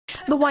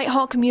The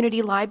Whitehall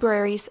Community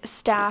Library's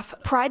staff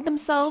pride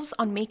themselves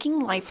on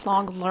making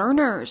lifelong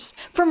learners.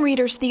 From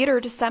Reader's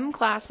Theater to STEM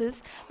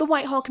classes, the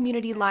Whitehall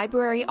Community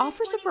Library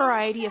offers a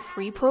variety of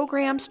free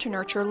programs to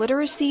nurture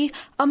literacy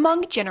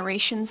among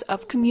generations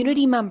of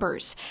community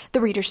members. The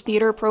Reader's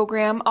Theater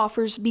program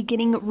offers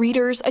beginning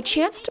readers a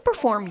chance to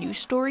perform news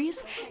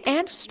stories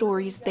and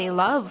stories they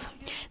love.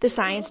 The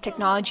Science,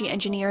 Technology,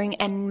 Engineering,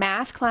 and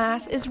Math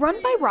class is run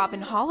by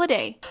Robin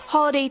Holliday.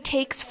 Holliday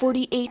takes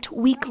 48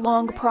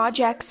 week-long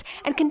projects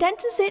and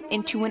condenses it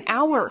into an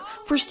hour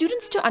for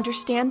students to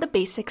understand the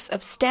basics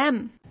of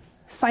STEM.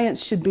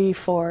 Science should be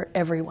for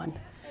everyone.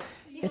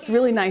 It's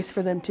really nice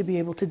for them to be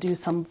able to do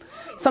some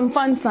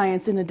fun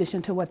science in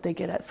addition to what they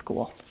get at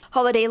school.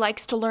 Holliday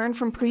likes to learn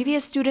from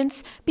previous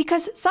students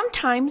because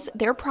sometimes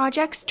their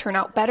projects turn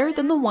out better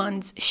than the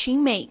ones she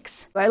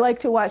makes. I like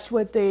to watch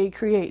what they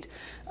create.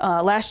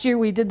 Last year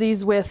we did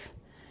these with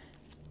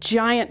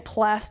giant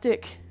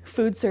plastic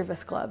food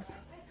service gloves,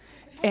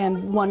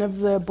 and one of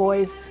the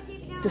boys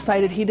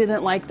decided he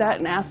didn't like that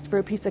and asked for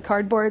a piece of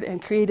cardboard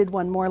and created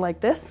one more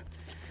like this.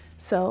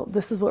 So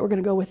this is what we're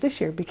going to go with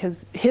this year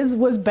because his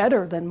was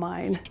better than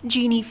mine.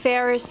 Jeannie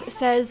Ferris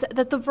says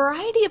that the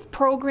variety of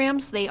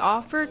programs they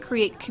offer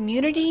create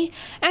community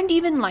and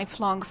even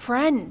lifelong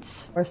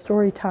friends. Our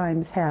story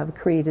times have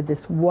created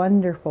this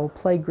wonderful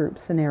playgroup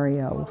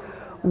scenario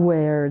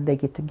where they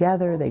get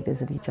together, they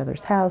visit each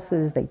other's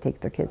houses, they take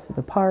their kids to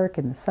the park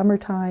in the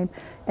summertime,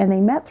 and they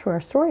met through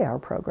our Story Hour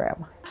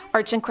program.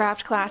 Arts and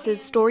craft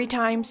classes, story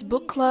times,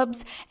 book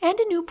clubs, and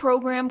a new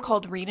program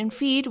called Read and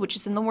Feed, which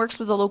is in the works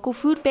with a local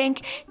food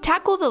bank,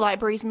 tackle the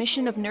library's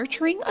mission of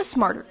nurturing a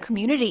smarter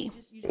community.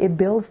 It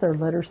builds their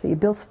literacy, it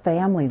builds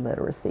family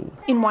literacy.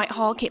 In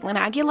Whitehall, Caitlin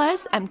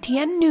Aguiles,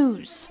 MTN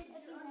News.